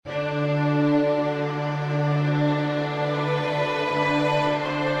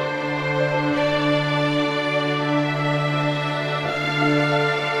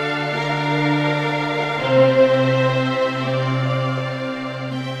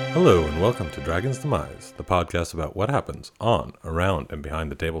Hello and welcome to Dragon's Demise, the podcast about what happens on, around, and behind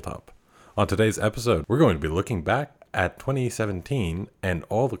the tabletop. On today's episode, we're going to be looking back at 2017 and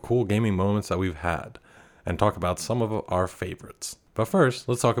all the cool gaming moments that we've had, and talk about some of our favorites. But first,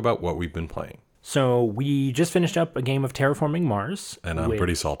 let's talk about what we've been playing. So we just finished up a game of Terraforming Mars. And I'm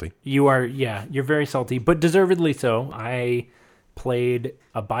pretty salty. You're very salty, but deservedly so. I played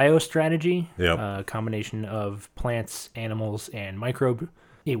a biostrategy, a combination of plants, animals, and microbe.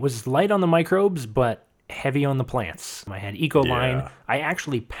 It was light on the microbes, but heavy on the plants. I had Ecoline. I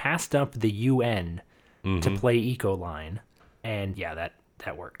actually passed up the UN to play Ecoline, and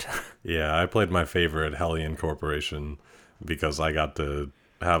that worked. Yeah, I played my favorite Hellion Corporation because I got to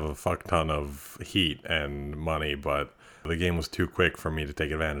have a fuck ton of heat and money, but the game was too quick for me to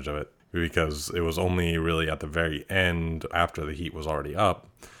take advantage of it because it was only really at the very end, after the heat was already up,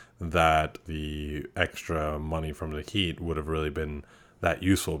 that the extra money from the heat would have really been that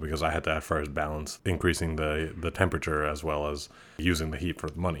useful, because I had to at first balance increasing the temperature as well as using the heat for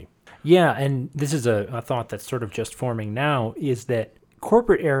the money. Yeah, and this is a thought that's sort of just forming now, is that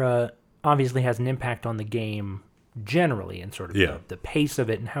corporate era obviously has an impact on the game generally and sort of the pace of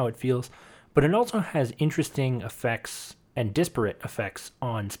it and how it feels, but it also has interesting effects and disparate effects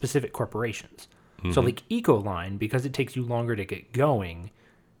on specific corporations. So like Ecoline, because it takes you longer to get going,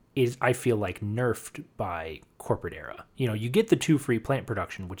 is, I feel like, nerfed by corporate era. You know, you get the 2 free plant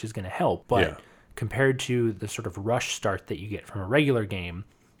production, which is going to help, but compared to the sort of rush start that you get from a regular game,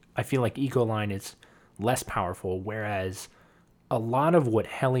 I feel like Ecoline is less powerful, whereas a lot of what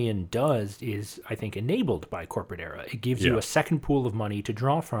Hellion does is, I think, enabled by corporate era. It gives you a second pool of money to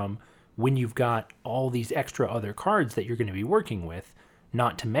draw from when you've got all these extra other cards that you're going to be working with,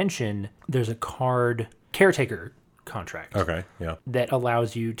 not to mention there's a card caretaker contract that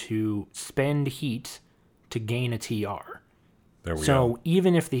allows you to spend heat to gain a TR. There we go. So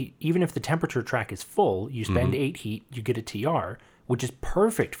even if the temperature track is full, you spend 8 heat, you get a TR, which is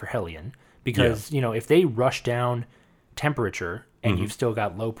perfect for Hellion, because if they rush down temperature and you've still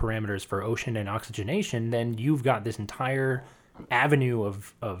got low parameters for ocean and oxygenation, then you've got this entire avenue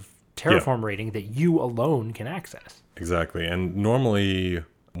of terraform rating that you alone can access. Exactly. And normally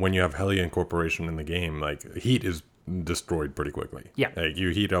when you have Hellion Corporation in the game, like, heat is destroyed pretty quickly. Like, you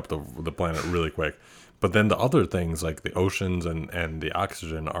heat up the planet really quick, but then the other things like the oceans and the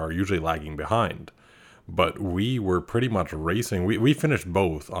oxygen are usually lagging behind. But we were pretty much racing. We finished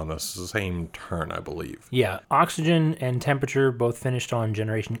both on the same turn, I believe. Oxygen and temperature both finished on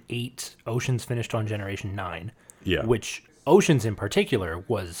generation 8. Oceans finished on generation 9. Which oceans in particular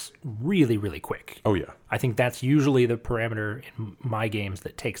was really, really quick. I think that's usually the parameter in my games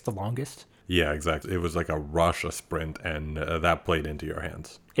that takes the longest. Yeah, exactly. It was like a rush, a sprint, and that played into your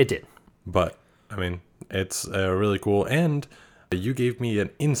hands. It did. But, I mean, it's really cool. And you gave me an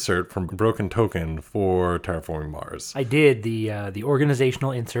insert from Broken Token for Terraforming Mars. I did. The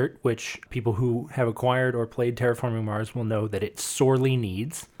organizational insert, which people who have acquired or played Terraforming Mars will know that it sorely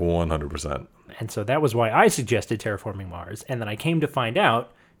needs. 100%. And so that was why I suggested Terraforming Mars. And then I came to find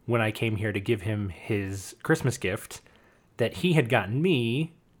out, when I came here to give him his Christmas gift, that he had gotten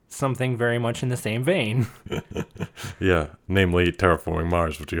me something very much in the same vein. Namely Terraforming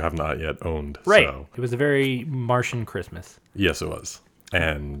Mars, which you have not yet owned. Right. So. It was a very Martian Christmas. Yes, it was.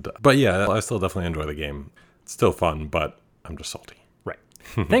 But yeah, I still definitely enjoy the game. It's still fun, but I'm just salty. Right.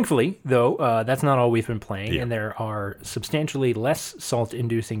 Thankfully, though, that's not all we've been playing, and there are substantially less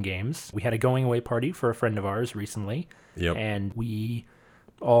salt-inducing games. We had a going-away party for a friend of ours recently, and we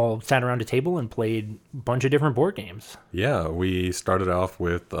all sat around a table and played a bunch of different board games. Yeah, we started off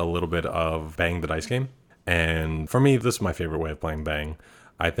with a little bit of Bang the Dice Game. And for me, this is my favorite way of playing Bang.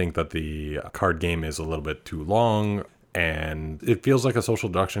 I think that the card game is a little bit too long, and it feels like a social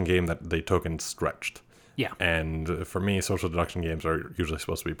deduction game that they took and stretched. Yeah. And for me, social deduction games are usually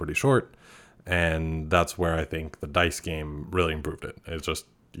supposed to be pretty short, and that's where I think the dice game really improved it. It's just,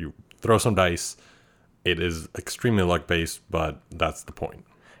 you throw some dice. It is extremely luck-based, but that's the point.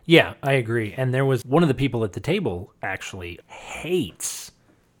 Yeah, I agree. And there was one of the people at the table actually hates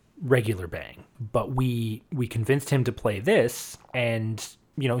regular Bang, but we convinced him to play this, and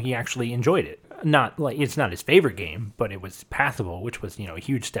he actually enjoyed it. Not like it's not his favorite game, but it was passable, which was a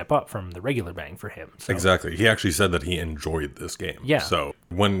huge step up from the regular Bang for him. So. Exactly. He actually said that he enjoyed this game. Yeah. So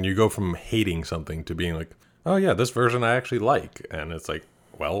when you go from hating something to being like, oh yeah, this version I actually like, and it's like,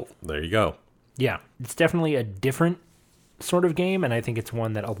 well, there you go. Yeah, it's definitely a different sort of game, and I think it's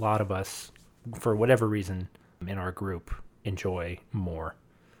one that a lot of us, for whatever reason, in our group enjoy more.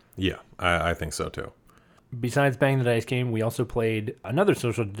 Yeah, I think so too. Besides Bang the Dice Game, we also played another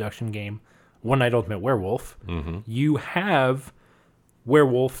social deduction game, One Night Ultimate Werewolf. Mm-hmm. You have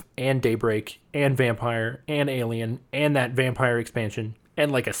werewolf and daybreak and vampire and alien and that vampire expansion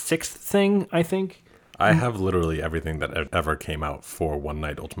and like a sixth thing, I think. I have literally everything that ever came out for One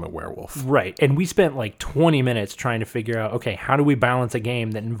Night Ultimate Werewolf. Right. And we spent like 20 minutes trying to figure out, okay, how do we balance a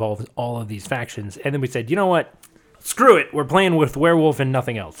game that involves all of these factions? And then we said, you know what? Screw it. We're playing with werewolf and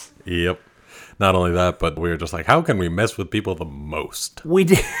nothing else. Yep. Not only that, but we were just like, how can we mess with people the most? We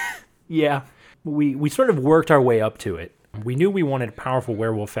did. Yeah. We sort of worked our way up to it. We knew we wanted a powerful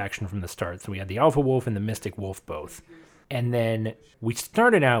werewolf faction from the start. So we had the Alpha Wolf and the Mystic Wolf both. And then we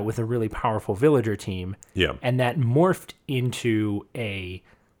started out with a really powerful villager team. Yeah. And that morphed into a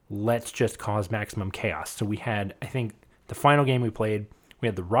let's just cause maximum chaos. So we had, I think, the final game we played, we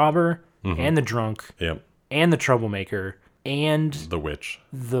had the robber and the drunk and the troublemaker and the witch.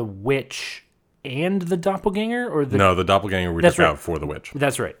 The witch and the doppelganger? No, the doppelganger we took out for the witch.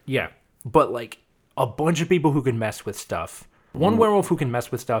 That's right, yeah. But like a bunch of people who could mess with stuff. One werewolf who can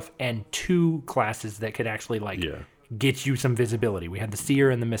mess with stuff and two classes that could actually get you some visibility. We had the Seer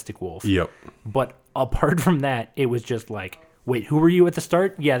and the Mystic Wolf. Yep. But apart from that, it was just like, wait, who were you at the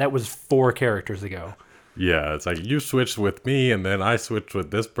start? Yeah, that was 4 characters ago. Yeah, it's like you switched with me, and then I switched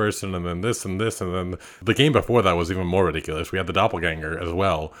with this person, and then this, and then the game before that was even more ridiculous. We had the doppelganger as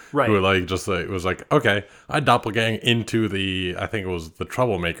well, right? Who it was like, okay, I doppelgang into I think it was the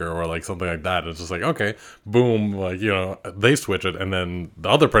troublemaker or like something like that. It's just like, okay, boom, like they switch it, and then the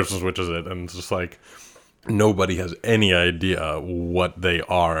other person switches it, and it's just like nobody has any idea what they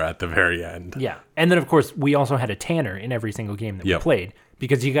are at the very end. Yeah, and then of course we also had a tanner in every single game that we played.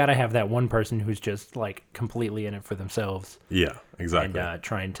 Because you got to have that one person who's just like completely in it for themselves. Yeah, exactly. And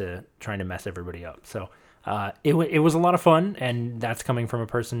trying to mess everybody up. So it was a lot of fun, and that's coming from a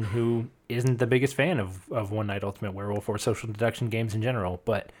person who isn't the biggest fan of One Night Ultimate Werewolf or social deduction games in general.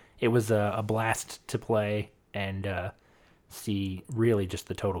 But it was a blast to play and see really just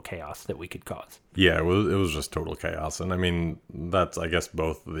the total chaos that we could cause. Yeah, it was just total chaos, and I mean that's I guess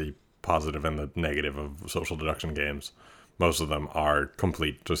both the positive and the negative of social deduction games. Most of them are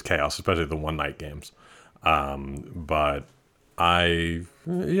complete just chaos, especially the one night games. But it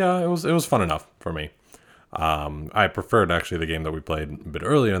was fun enough for me. I preferred actually the game that we played a bit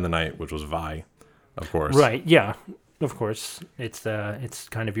earlier in the night, which was Vi, of course. Right. Yeah. Of course. It's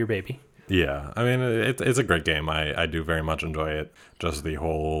kind of your baby. Yeah. I mean, it's a great game. I do very much enjoy it. Just the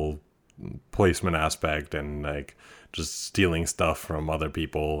whole placement aspect and like just stealing stuff from other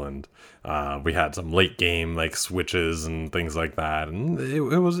people, and we had some late game like switches and things like that, and it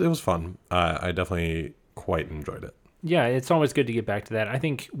was fun. I definitely quite enjoyed it. Yeah, it's always good to get back to that. I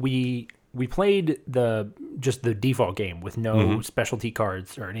think we played the default game with no specialty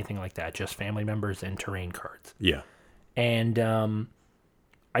cards or anything like that, just family members and terrain cards. Yeah, and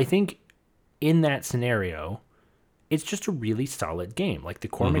I think in that scenario, it's just a really solid game. Like the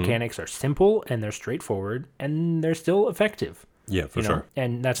core mechanics are simple and they're straightforward and they're still effective. Yeah, for sure.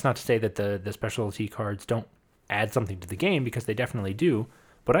 And that's not to say that the specialty cards don't add something to the game, because they definitely do.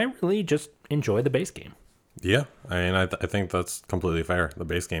 But I really just enjoy the base game. Yeah, I mean, I think that's completely fair. The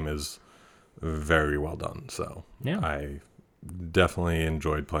base game is very well done. So yeah, I definitely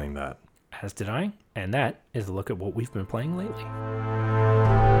enjoyed playing that. As did I. And that is a look at what we've been playing lately.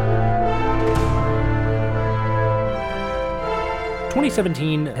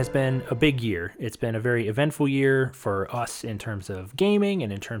 2017 has been a big year. It's been a very eventful year for us in terms of gaming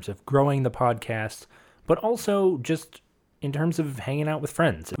and in terms of growing the podcast, but also just in terms of hanging out with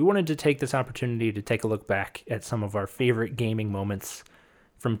friends. We wanted to take this opportunity to take a look back at some of our favorite gaming moments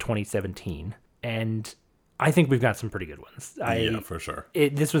from 2017, and I think we've got some pretty good ones. Yeah, for sure.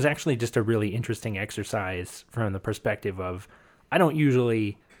 This was actually just a really interesting exercise from the perspective of I don't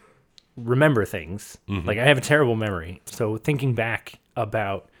usually remember things. Like I have a terrible memory, so thinking back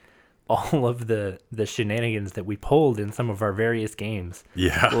about all of the shenanigans that we pulled in some of our various games,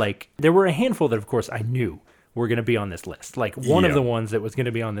 like there were a handful that of course I knew were going to be on this list. Like one of the ones that was going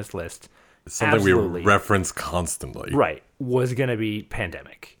to be on this list, something we reference constantly, right, was going to be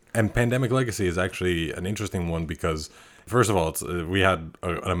Pandemic. And Pandemic Legacy is actually an interesting one because first of all, we had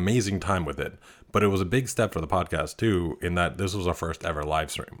an amazing time with it, but it was a big step for the podcast too, in that this was our first ever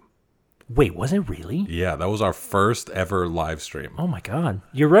live stream. Wait, was it really? Yeah, that was our first ever live stream. Oh my God.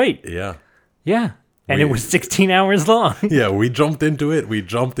 You're right. Yeah. Yeah. And it was 16 hours long. Yeah, we jumped into it. We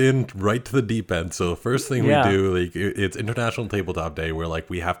jumped in right to the deep end. So the first thing we do, like it's International Tabletop Day. We're like,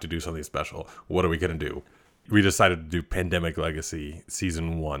 we have to do something special. What are we going to do? We decided to do Pandemic Legacy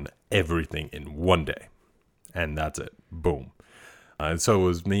Season 1, everything in one day. And that's it. Boom. And so it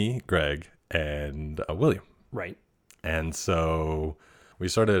was me, Greg, and William. Right. And so We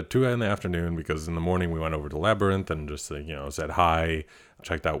started at 2 in the afternoon because in the morning we went over to Labyrinth and just, said hi,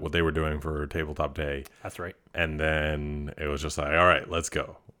 checked out what they were doing for Tabletop Day. That's right. And then it was just like, all right, let's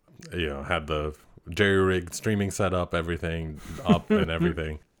go. Had the jerry-rigged streaming set up, everything up and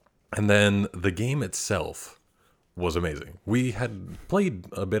everything. And then the game itself was amazing. We had played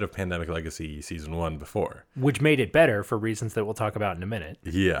a bit of Pandemic Legacy Season 1 before. Which made it better for reasons that we'll talk about in a minute.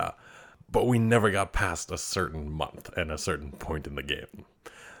 Yeah. But we never got past a certain month and a certain point in the game.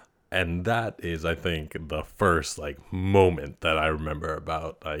 And that is, I think, the first moment that I remember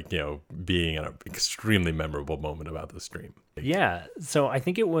about being an extremely memorable moment about the stream. Yeah. So I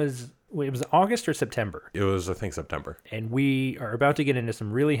think it was August or September. It was, I think, September. And we are about to get into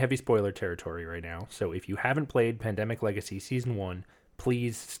some really heavy spoiler territory right now. So if you haven't played Pandemic Legacy Season 1,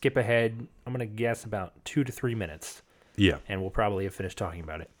 please skip ahead. I'm going to guess about 2 to 3 minutes. Yeah. And we'll probably have finished talking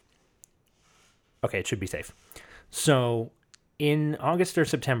about it. Okay, it should be safe. So in August or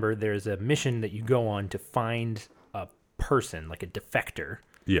September, there's a mission that you go on to find a person, like a defector.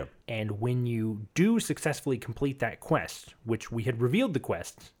 Yeah. And when you do successfully complete that quest, which we had revealed the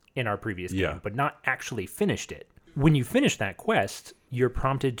quest in our previous game, but not actually finished it. When you finish that quest, you're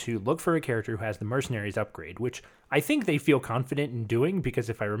prompted to look for a character who has the Mercenaries upgrade, which I think they feel confident in doing because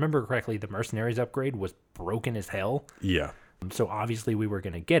if I remember correctly, the Mercenaries upgrade was broken as hell. Yeah. So obviously we were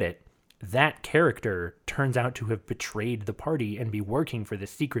going to get it. That character turns out to have betrayed the party and be working for the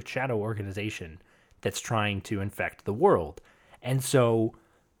secret shadow organization that's trying to infect the world. And so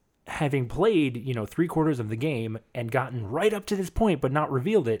having played, 3/4 of the game and gotten right up to this point but not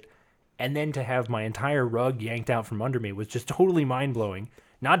revealed it, and then to have my entire rug yanked out from under me was just totally mind-blowing.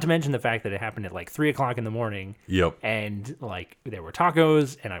 Not to mention the fact that it happened at 3 o'clock in the morning. Yep. And there were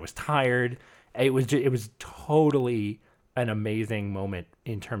tacos and I was tired. It was totally an amazing moment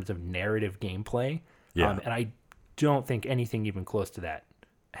in terms of narrative gameplay. Yeah. And I don't think anything even close to that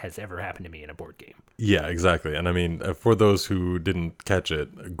has ever happened to me in a board game. Yeah, exactly. And I mean, for those who didn't catch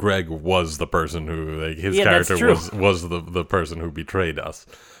it, Greg was the person who, his character was the person who betrayed us.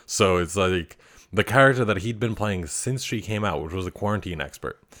 So it's the character that he'd been playing since she came out, which was a quarantine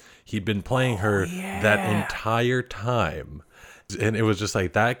expert. He'd been playing her that entire time. And it was just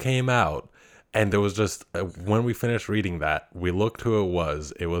that came out. And there was just, when we finished reading that, we looked who it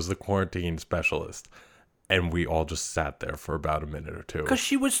was. It was the quarantine specialist. And we all just sat there for about a minute or two. Because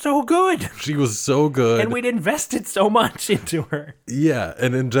she was so good. She was so good. And we'd invested so much into her. Yeah.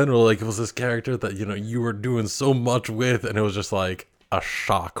 And in general, it was this character that, you were doing so much with. And it was just a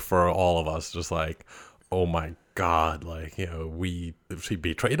shock for all of us. Just oh my God, she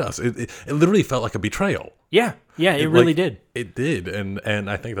betrayed us. It literally felt like a betrayal. Yeah, it really did. It did, and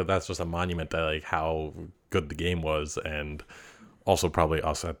I think that's just a monument to how good the game was, and also probably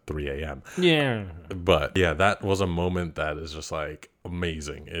us at 3 a.m. Yeah. But yeah, that was a moment that is just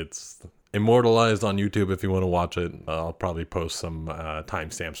amazing. It's immortalized on YouTube if you want to watch it. I'll probably post some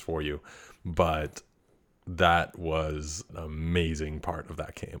timestamps for you, but that was an amazing part of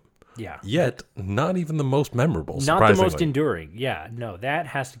that game. Yeah. Yet, not even the most memorable, Not the most enduring. Yeah, no, that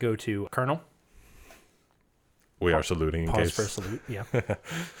has to go to Colonel. We are saluting in Pause case. for a salute, yeah.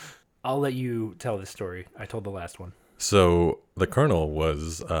 I'll let you tell this story. I told the last one. So, the Colonel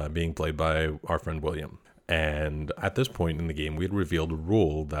was being played by our friend William. And at this point in the game, we had revealed a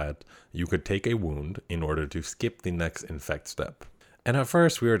rule that you could take a wound in order to skip the next infect step. And at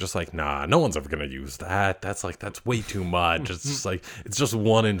first we were just nah, no one's ever going to use that. That's way too much. It's just it's just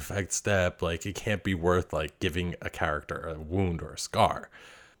one infect step. It can't be worth giving a character a wound or a scar.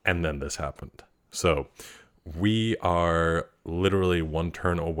 And then this happened. So we are literally one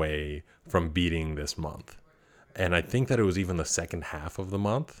turn away from beating this month. And I think that it was even the second half of the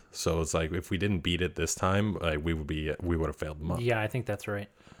month. So it's if we didn't beat it this time, we would have failed the month. Yeah, I think that's right.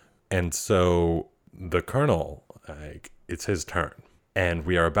 And so the Colonel, it's his turn. And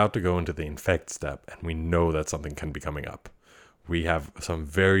we are about to go into the infect step, and we know that something can be coming up. We have some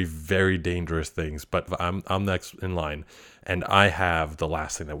very, very dangerous things, but I'm next in line, and I have the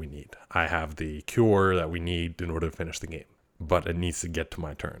last thing that we need. I have the cure that we need in order to finish the game, but it needs to get to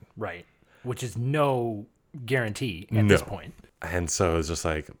my turn. Right, which is no guarantee at this point. And so it's just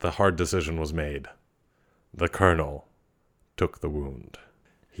the hard decision was made. The Colonel took the wound.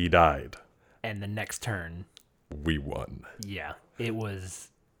 He died. And the next turn, we won. Yeah, it was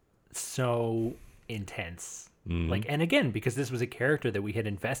so intense. Mm-hmm. And again, because this was a character that we had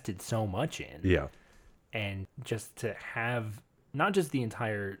invested so much in. Yeah. And just to have not just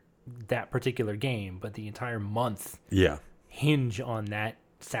that particular game, but the entire month hinge on that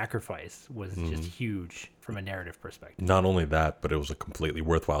sacrifice was just huge from a narrative perspective. Not only that, but it was a completely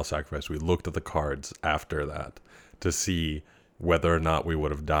worthwhile sacrifice. We looked at the cards after that to see whether or not we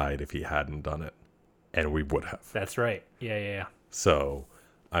would have died if he hadn't done it. And we would have. That's right. Yeah. So,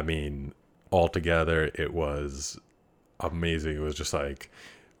 I mean, altogether, it was amazing. It was just like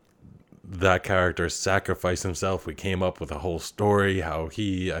that character sacrificed himself. We came up with a whole story, how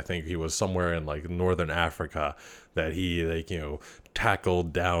I think he was somewhere in like northern Africa, that he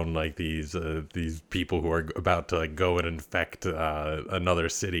tackled down like these people who are about to like go and infect another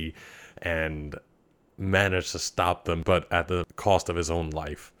city, and managed to stop them, but at the cost of his own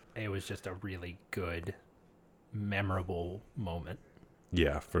life. It was just a really good, memorable moment.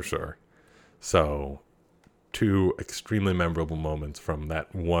 Yeah, for sure. So, 2 extremely memorable moments from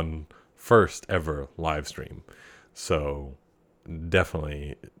that one first ever live stream. So,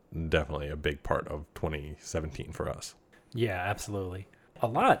 definitely a big part of 2017 for us. Yeah, absolutely. A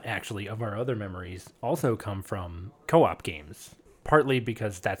lot, actually, of our other memories also come from co-op games, partly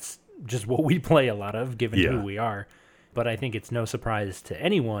because that's just what we play a lot of, given who we are. But I think it's no surprise to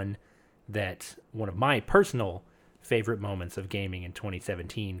anyone that one of my personal favorite moments of gaming in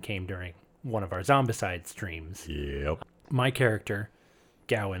 2017 came during one of our Zombicide streams. Yep. My character,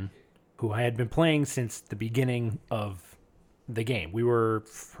 Gowan, who I had been playing since the beginning of the game. We were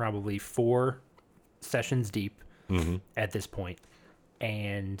probably 4 sessions deep at this point.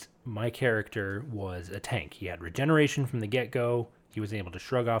 And my character was a tank. He had regeneration from the get-go. He was able to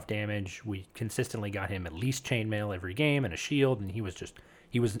shrug off damage. We consistently got him at least chainmail every game and a shield, and he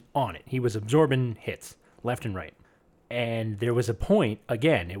was on it. He was absorbing hits left and right. And there was a point,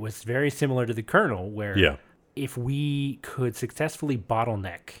 again, it was very similar to the Colonel, where if we could successfully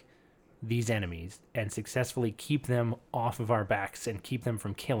bottleneck these enemies and successfully keep them off of our backs and keep them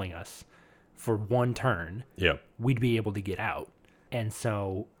from killing us for one turn, we'd be able to get out. And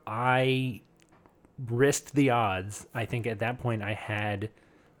so I risked the odds. I think at that point I had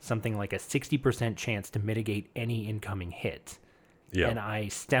something like a 60% chance to mitigate any incoming hit. And I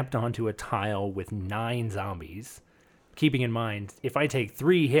stepped onto a tile with 9 zombies, keeping in mind, if I take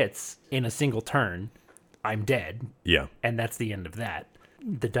 3 hits in a single turn, I'm dead. And that's the end of that.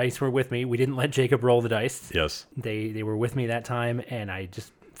 The dice were with me. We didn't let Jacob roll the dice. They were with me that time, and I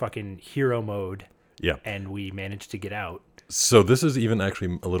just fucking hero mode. And we managed to get out. So this is even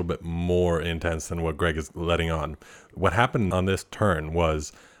actually a little bit more intense than what Greg is letting on. What happened on this turn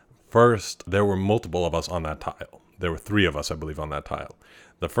was, first, there were multiple of us on that tile. There were 3 of us, I believe, on that tile.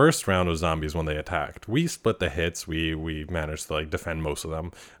 The first round was zombies when they attacked. We split the hits. We managed to like defend most of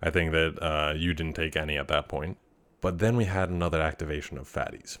them. I think that you didn't take any at that point. But then we had another activation of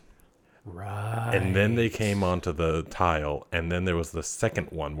fatties. Right. And then they came onto the tile, and then there was the second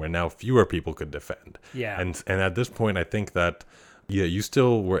one where now fewer people could defend. And at this point, I think that you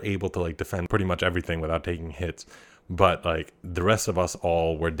still were able to like defend pretty much everything without taking hits, but like the rest of us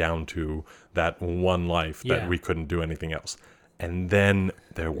all were down to that one life that we couldn't do anything else. And then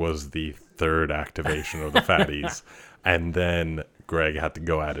there was the third activation of the fatties, and then Greg had to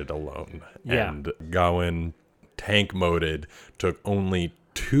go at it alone. And Gowan tank moded, took only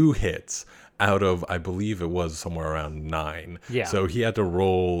 2 hits out of, I believe it was somewhere around 9. So he had to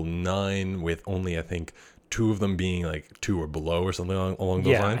roll 9 with only, I think, 2 of them being like 2 or below or something along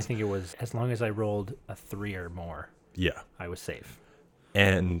those lines. I think it was as long as I rolled a 3 or more. I was safe.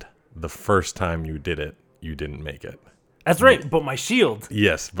 And the first time you did it, you didn't make it. That's right, but my shield.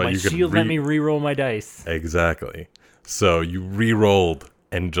 But my shield let me re-roll my dice. Exactly. So you re-rolled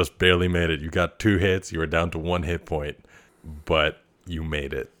and just barely made it. You got 2 hits. You were down to 1 hit point, but you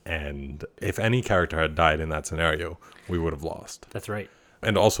made it. And if any character had died in that scenario, we would have lost. That's right.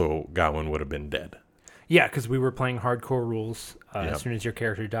 And also, Gowan would have been dead. Yeah, because we were playing hardcore rules. As soon as your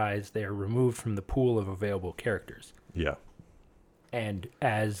character dies, they are removed from the pool of available characters. And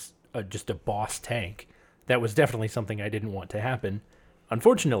as just a boss tank, that was definitely something I didn't want to happen.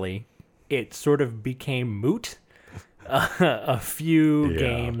 Unfortunately, it sort of became moot a few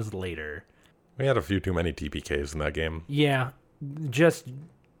games later. We had a few too many TPKs in that game.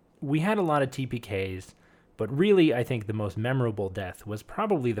 We had a lot of TPKs, but really I think the most memorable death was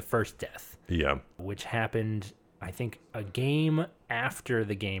probably the first death. Which happened, I think, a game after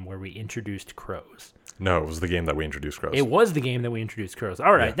the game where we introduced crows. No, it was the game that we introduced crows. It was the game that we introduced crows.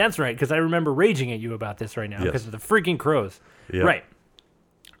 All right, that's right, because I remember raging at you about this right now because of the freaking crows. Right.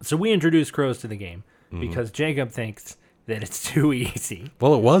 So we introduced crows to the game because Jacob thinks that it's too easy.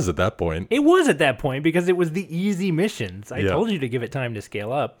 Well, it was at that point. It was at that point because it was the easy missions. I told you to give it time to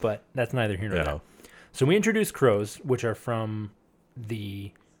scale up, but that's neither here nor there. So we introduced crows, which are from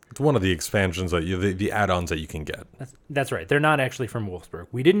the... It's one of the expansions, that the add-ons that you can get. That's right. They're not actually from Wolfsburg.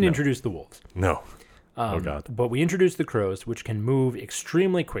 We didn't introduce the wolves. No. Oh, God. But we introduced the crows, which can move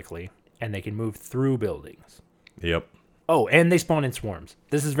extremely quickly, and they can move through buildings. Oh, and they spawn in swarms.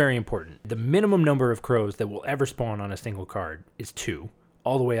 This is very important. The minimum number of crows that will ever spawn on a single card is 2,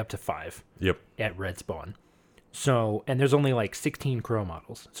 all the way up to 5 Yep. at red spawn. So, and there's only like 16 crow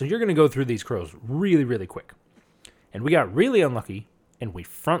models. So you're going to go through these crows really, really quick. And we got really unlucky, and we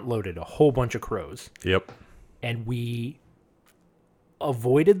front-loaded a whole bunch of crows. Yep. And we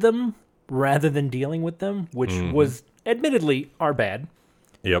avoided them rather than dealing with them, which was admittedly our bad.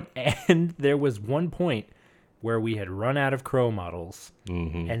 Yep. And there was one point where we had run out of crow models,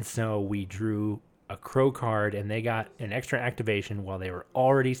 and so we drew a crow card, and they got an extra activation while they were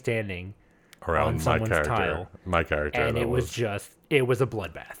already standing Around on someone's tile. My character. And it was a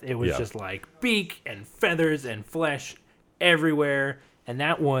bloodbath. It was just like beak and feathers and flesh everywhere, and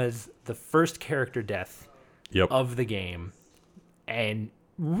that was the first character death of the game. And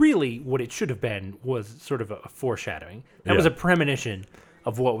really what it should have been was sort of a foreshadowing. That was a premonition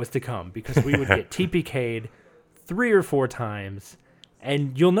of what was to come, because we would get TPK'd 3 or 4 times,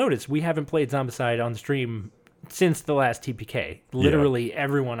 and you'll notice we haven't played Zombicide on the stream since the last TPK. Literally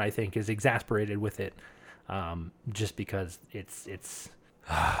everyone, I think, is exasperated with it, just because it's it's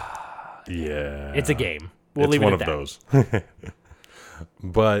a game. We'll leave it at that. It's one of those.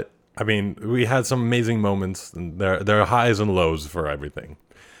 But I mean, we had some amazing moments. And there are highs and lows for everything.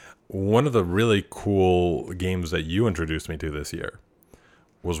 One of the really cool games that you introduced me to this year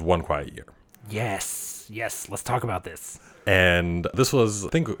was One Quiet Year. Yes, let's talk about this. And this was, I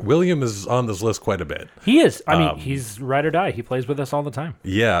think William is on this list quite a bit. He is. I mean, he's ride or die. He plays with us all the time.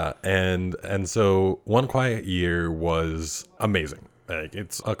 Yeah, and so One Quiet Year was amazing. Like,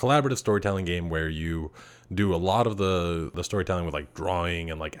 it's a collaborative storytelling game where you do a lot of the storytelling with like drawing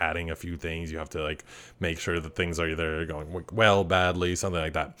and like adding a few things. You have to like make sure that things are either going well, badly, something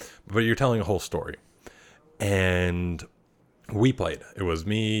like that. But you're telling a whole story. And we played. It was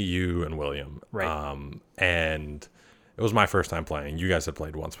me, you, and William. Right. And it was my first time playing. You guys had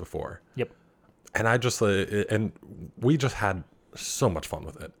played once before. Yep. And and we just had so much fun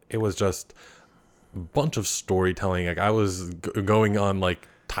with it. It was just a bunch of storytelling. Like, I was going on like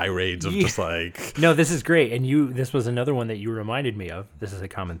tirades of just like... No, this is great. And this was another one that you reminded me of. This is a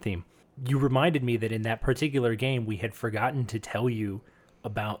common theme. You reminded me that in that particular game, we had forgotten to tell you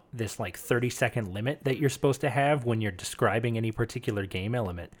about this like 30-second limit that you're supposed to have when you're describing any particular game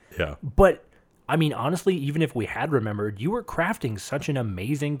element. Yeah. But I mean, honestly, even if we had remembered, you were crafting such an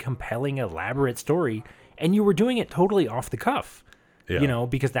amazing, compelling, elaborate story, and you were doing it totally off the cuff. Yeah. You know,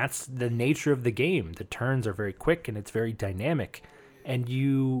 because that's the nature of the game. The turns are very quick and it's very dynamic, and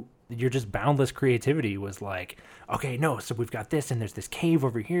your just boundless creativity was like, okay, no, so we've got this, and there's this cave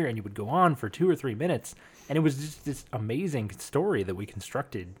over here, and you would go on for 2 or 3 minutes, and it was just this amazing story that we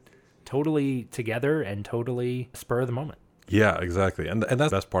constructed totally together and totally spur of the moment. Yeah, exactly. And that's the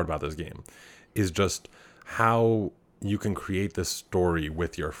best part about this game, is just how you can create this story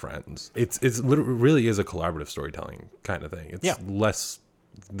with your friends. It's really is a collaborative storytelling kind of thing. It's less,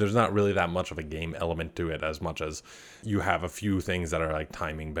 there's not really that much of a game element to it, as much as you have a few things that are like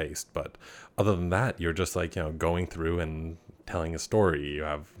timing based. But other than that, you're just like, going through and telling a story. You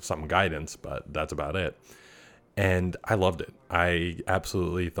have some guidance, but that's about it. And I loved it. I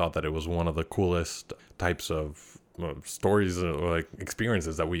absolutely thought that it was one of the coolest types of stories or like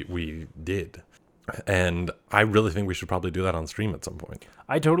experiences that we did. And I really think we should probably do that on stream at some point.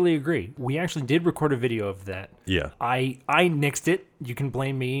 I totally agree. We actually did record a video of that. Yeah. I nixed it. You can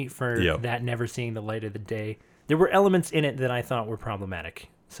blame me for that never seeing the light of the day. There were elements in it that I thought were problematic,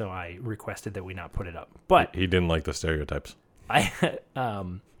 so I requested that we not put it up. But he didn't like the stereotypes.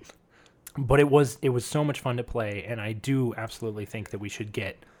 But it was so much fun to play, and I do absolutely think that we should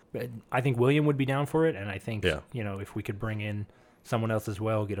I think William would be down for it, and I think if we could bring in someone else as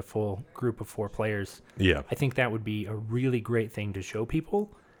well, get a full group of 4 players. Yeah. I think that would be a really great thing to show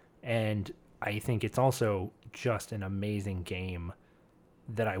people. And I think it's also just an amazing game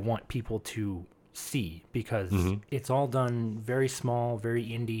that I want people to see, because it's all done very small, very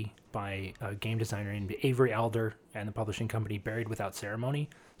indie by a game designer named Avery Alder and the publishing company Buried Without Ceremony.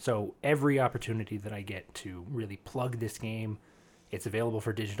 So every opportunity that I get to really plug this game, it's available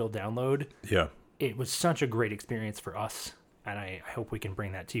for digital download. Yeah. It was such a great experience for us. And I hope we can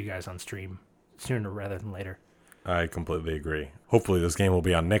bring that to you guys on stream sooner rather than later. I completely agree. Hopefully this game will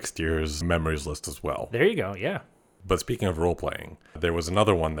be on next year's memories list as well. There you go, yeah. But speaking of role-playing, there was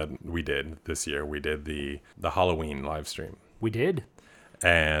another one that we did this year. We did the Halloween live stream. We did.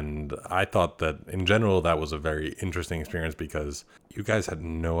 And I thought that in general that was a very interesting experience, because you guys had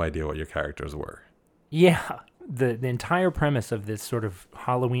no idea what your characters were. Yeah. The entire premise of this sort of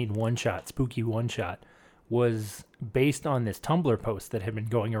Halloween one-shot, spooky one-shot, was based on this Tumblr post that had been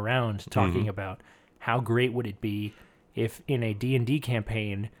going around talking about how great would it be if in a D&D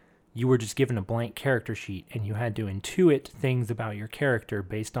campaign you were just given a blank character sheet and you had to intuit things about your character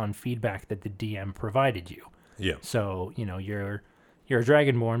based on feedback that the DM provided you. Yeah. So, you're a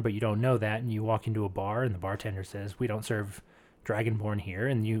Dragonborn, but you don't know that, and you walk into a bar and the bartender says, "We don't serve Dragonborn here,"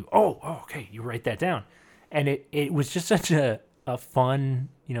 and you, okay, you write that down. And it was just such a fun,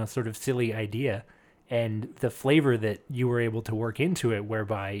 sort of silly idea, and the flavor that you were able to work into it,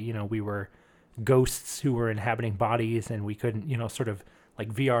 whereby, we were ghosts who were inhabiting bodies, and we couldn't, sort of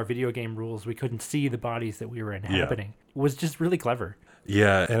like VR video game rules, we couldn't see the bodies that we were inhabiting. It was just really clever.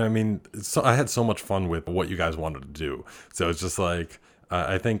 Yeah, and I mean, I had so much fun with what you guys wanted to do. So it's just like,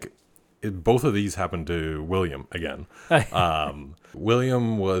 I think both of these happened to William again.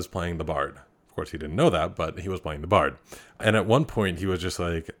 William was playing the Bard. Of course, he didn't know that, but he was playing the Bard. And at one point, he was just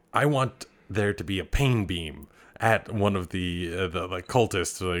like, I want there to be a pain beam at one of the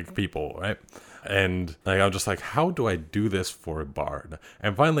cultist people, right? And I was just like, how do I do this for a Bard?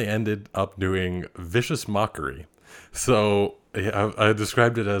 And finally ended up doing Vicious Mockery. So I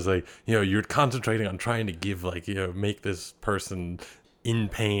described it as like, you're concentrating on trying to give make this person in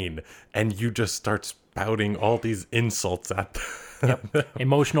pain, and you just start spouting all these insults at them. Yep.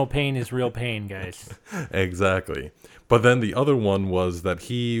 Emotional pain is real pain, guys. Exactly. But then the other one was that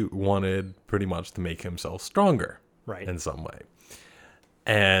he wanted pretty much to make himself stronger, right, in some way.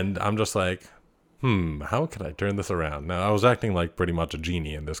 And I'm just like, how can I turn this around? Now, I was acting like pretty much a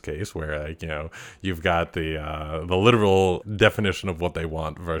genie in this case, where you've got the literal definition of what they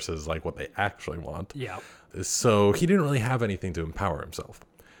want versus what they actually want. Yeah. So he didn't really have anything to empower himself.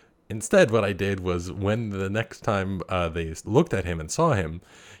 Instead, what I did was, when the next time they looked at him and saw him,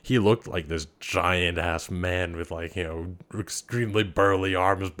 he looked like this giant ass man with extremely burly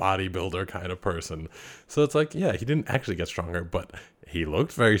arms, bodybuilder kind of person. So it's like, yeah, he didn't actually get stronger, but he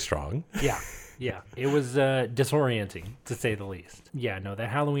looked very strong. Yeah. Yeah, it was disorienting, to say the least. Yeah, no, that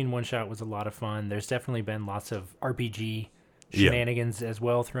Halloween one-shot was a lot of fun. There's definitely been lots of RPG shenanigans as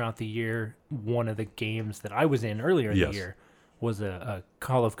well throughout the year. One of the games that I was in earlier in the year was a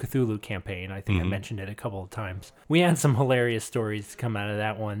Call of Cthulhu campaign. I think I mentioned it a couple of times. We had some hilarious stories come out of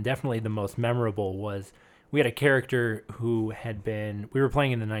that one. Definitely the most memorable was we had a character who we were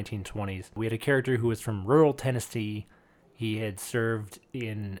playing in the 1920s. We had a character who was from rural Tennessee. He had served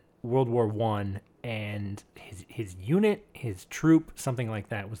in World War I, and his unit, his troop, something like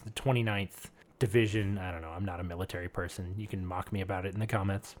that, was the 29th Division. I don't know. I'm not a military person. You can mock me about it in the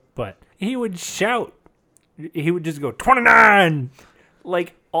comments. But he would shout. He would just go, 29!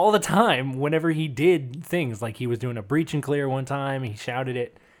 All the time whenever he did things. He was doing a breach and clear one time. He shouted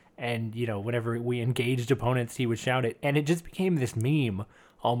it. And, whenever we engaged opponents, he would shout it. And it just became this meme,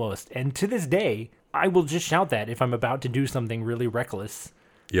 almost. And to this day, I will just shout that if I'm about to do something really reckless.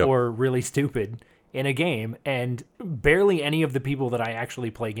 Yep. Or really stupid in a game, and barely any of the people that I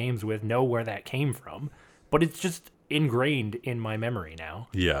actually play games with know where that came from, but it's just ingrained in my memory now.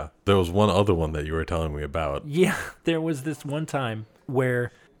 Yeah, there was one other one that you were telling me about. Yeah, there was this one time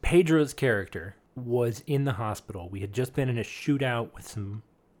where Pedro's character was in the hospital. We had just been in a shootout with some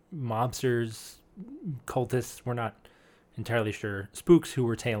mobsters, cultists, we're not entirely sure, spooks who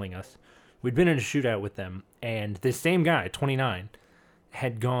were tailing us. We'd been in a shootout with them, and this same guy, 29,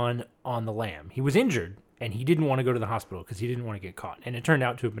 had gone on the lam. He was injured, and he didn't want to go to the hospital because he didn't want to get caught. And it turned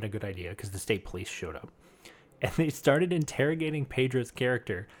out to have been a good idea because the state police showed up. And they started interrogating Pedro's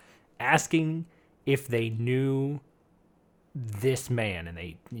character, asking if they knew this man. And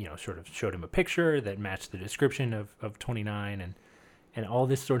they, sort of showed him a picture that matched the description of 29 and all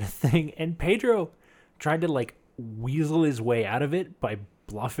this sort of thing. And Pedro tried to, weasel his way out of it by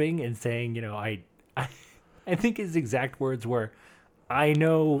bluffing and saying, I think his exact words were, I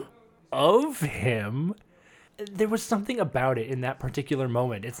know of him. There was something about it in that particular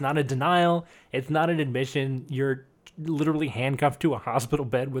moment. It's not a denial. It's not an admission. You're literally handcuffed to a hospital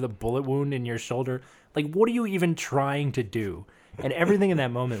bed with a bullet wound in your shoulder. What are you even trying to do? And everything in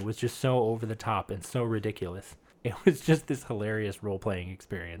that moment was just so over the top and so ridiculous. It was just this hilarious role-playing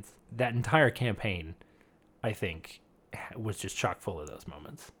experience. That entire campaign, I think, was just chock full of those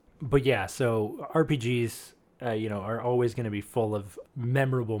moments. But yeah, so RPGs... are always going to be full of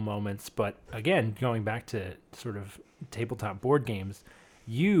memorable moments. But again, going back to sort of tabletop board games,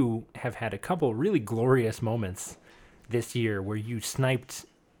 you have had a couple really glorious moments this year where you sniped,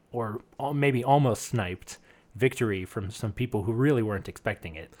 or maybe almost sniped, victory from some people who really weren't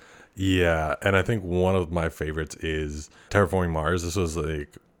expecting it. Yeah, and I think one of my favorites is Terraforming Mars. This was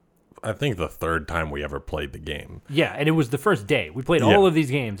I think the third time we ever played the game. Yeah, and it was the first day. We played all of these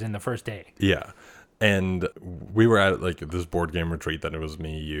games in the first day. Yeah. And we were at like this board game retreat that it was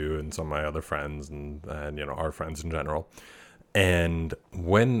me, you, and some of my other friends and our friends in general. And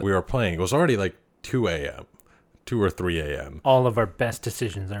when we were playing, it was already like 2 a.m., 2 or 3 a.m. All of our best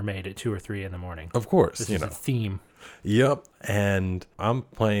decisions are made at 2 or 3 in the morning. Of course. This is a theme. Yep. And I'm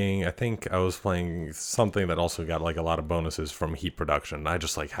playing, I think I was playing something that also got like a lot of bonuses from heat production. I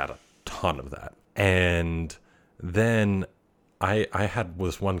just like had a ton of that. And then I had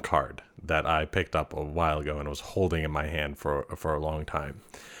this one card that I picked up a while ago and was holding in my hand for a long time.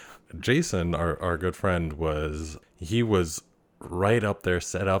 Jason, our good friend, was right up there,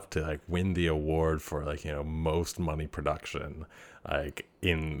 set up to like win the award for like, most money production like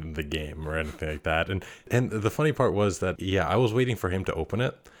in the game or anything like that. And the funny part was that, I was waiting for him to open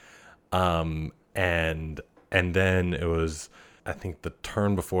it. And then it was, I think, the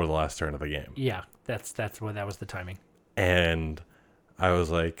turn before the last turn of the game. Yeah, that was the timing. And I was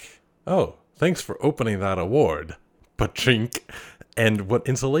like, oh, thanks for opening that award, pachink. And what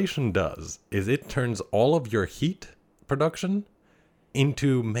insulation does is it turns all of your heat production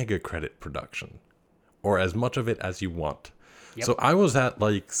into mega credit production, or as much of it as you want. Yep. So I was at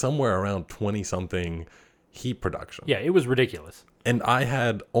like somewhere around 20 something heat production. Yeah, it was ridiculous. And I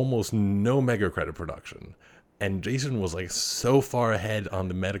had almost no mega credit production. And Jason was like so far ahead on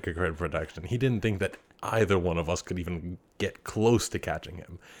the mega credit production. He didn't think that either one of us could even get close to catching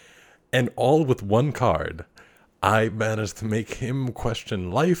him. And all with one card, I managed to make him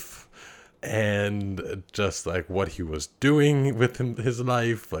question life and just like what he was doing with his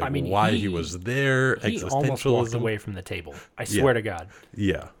life, like why he was there, he existentialism. Almost walked away from the table. I swear to God.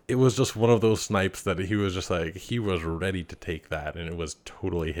 Yeah. It was just one of those snipes that he was just like, he was ready to take that and it was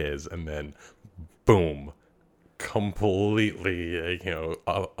totally his. And then boom, completely,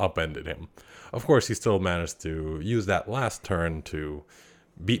 upended him. Of course, he still managed to use that last turn to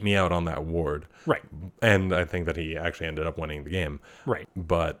beat me out on that ward. Right. And I think that he actually ended up winning the game. Right.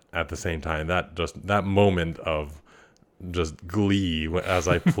 But at the same time, that moment of just glee as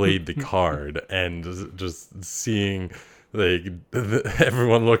I played the card and just seeing like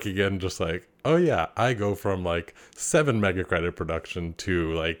everyone looking and just like, oh yeah, I go from like 7 mega credit production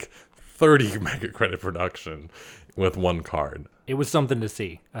to like 30 mega credit production with one card. It was something to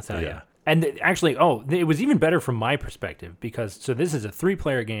see, I'll tell you. And actually, it was even better from my perspective because this is a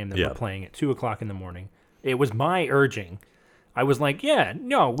 3-player game that we're playing at 2 o'clock in the morning. It was my urging. I was like,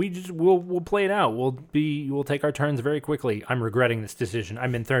 we'll play it out. We'll take our turns very quickly. I'm regretting this decision.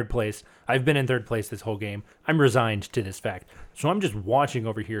 I'm in third place. I've been in third place this whole game. I'm resigned to this fact. So I'm just watching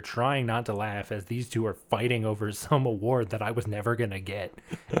over here, trying not to laugh as these two are fighting over some award that I was never going to get.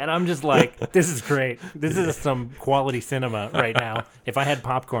 And I'm just like, this is great. This is some quality cinema right now. If I had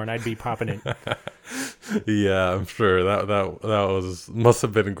popcorn, I'd be popping it. Yeah, I'm sure that must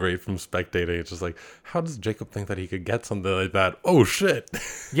have been great from spectating. It's just like, how does Jacob think that he could get something like that? Oh shit.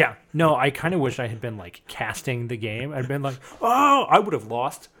 Yeah, no, I kind of wish I had been like casting the game. I'd been like, oh, I would have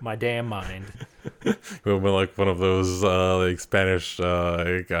lost my damn mind. It would have been like one of those like Spanish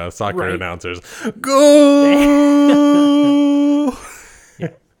soccer announcers. Go!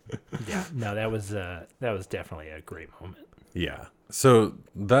 Yeah. No, that was definitely a great moment. Yeah. So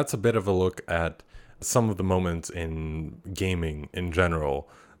that's a bit of a look at some of the moments in gaming in general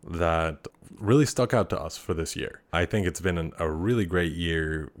that really stuck out to us for this year. I think it's been a really great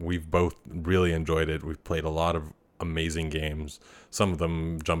year. We've both really enjoyed it. We've played a lot of amazing games, some of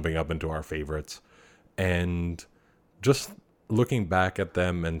them jumping up into our favorites. And just looking back at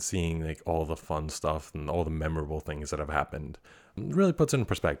them and seeing like all the fun stuff and all the memorable things that have happened really puts it in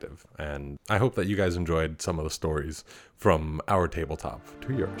perspective. And I hope that you guys enjoyed some of the stories from our tabletop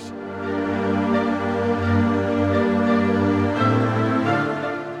to yours.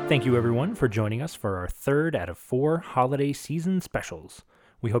 Thank you everyone for joining us for our 3rd out of 4 holiday season specials.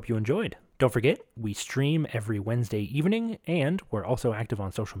 We hope you enjoyed. Don't forget, we stream every Wednesday evening, and we're also active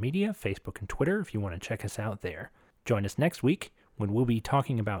on social media, Facebook and Twitter, if you want to check us out there. Join us next week when we'll be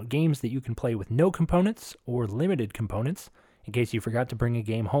talking about games that you can play with no components or limited components in case you forgot to bring a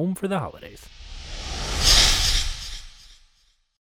game home for the holidays.